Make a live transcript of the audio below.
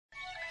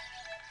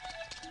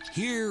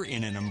Here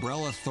in an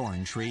umbrella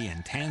thorn tree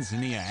in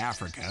Tanzania,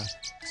 Africa,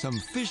 some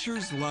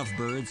fishers'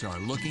 lovebirds are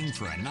looking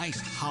for a nice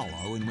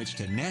hollow in which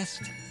to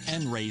nest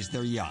and raise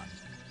their young.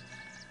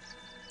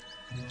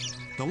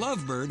 The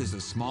lovebird is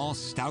a small,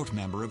 stout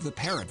member of the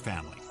parrot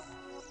family.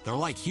 They're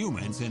like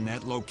humans in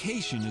that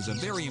location is a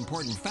very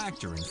important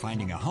factor in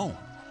finding a home.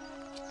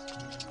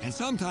 And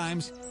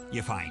sometimes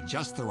you find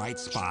just the right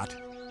spot,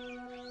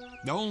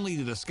 only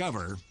to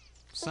discover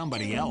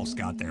somebody else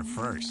got there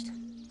first.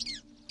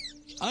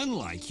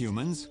 Unlike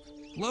humans,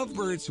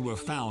 lovebirds who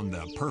have found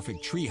the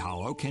perfect tree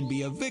hollow can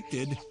be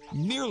evicted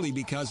merely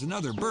because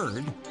another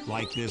bird,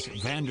 like this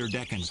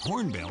Vanderdecken's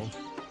hornbill,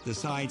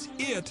 decides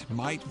it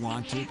might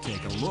want to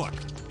take a look.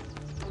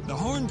 The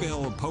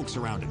hornbill pokes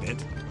around a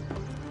bit,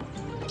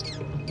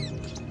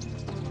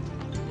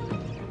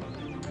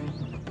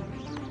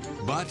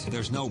 but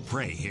there's no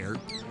prey here,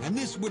 and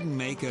this wouldn't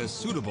make a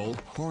suitable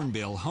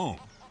hornbill home.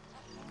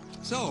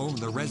 So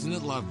the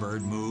resident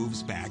lovebird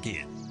moves back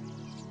in.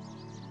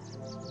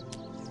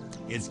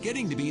 It's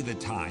getting to be the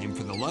time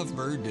for the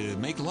lovebird to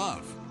make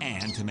love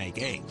and to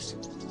make eggs.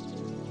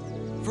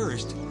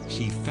 First,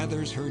 she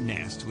feathers her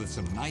nest with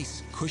some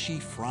nice, cushy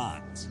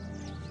fronds.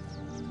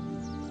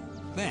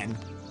 Then,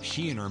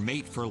 she and her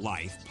mate for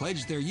life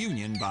pledge their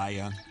union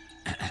by,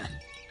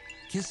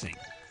 kissing.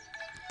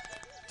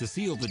 To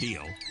seal the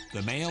deal,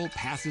 the male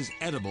passes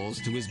edibles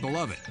to his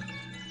beloved.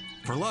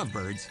 For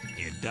lovebirds,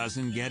 it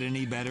doesn't get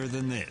any better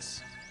than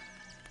this.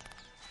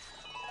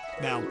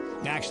 Well,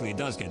 actually, it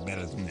does get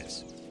better than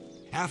this.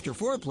 After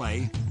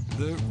foreplay,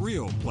 the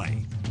real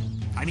play.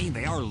 I mean,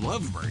 they are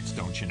lovebirds,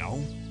 don't you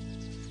know?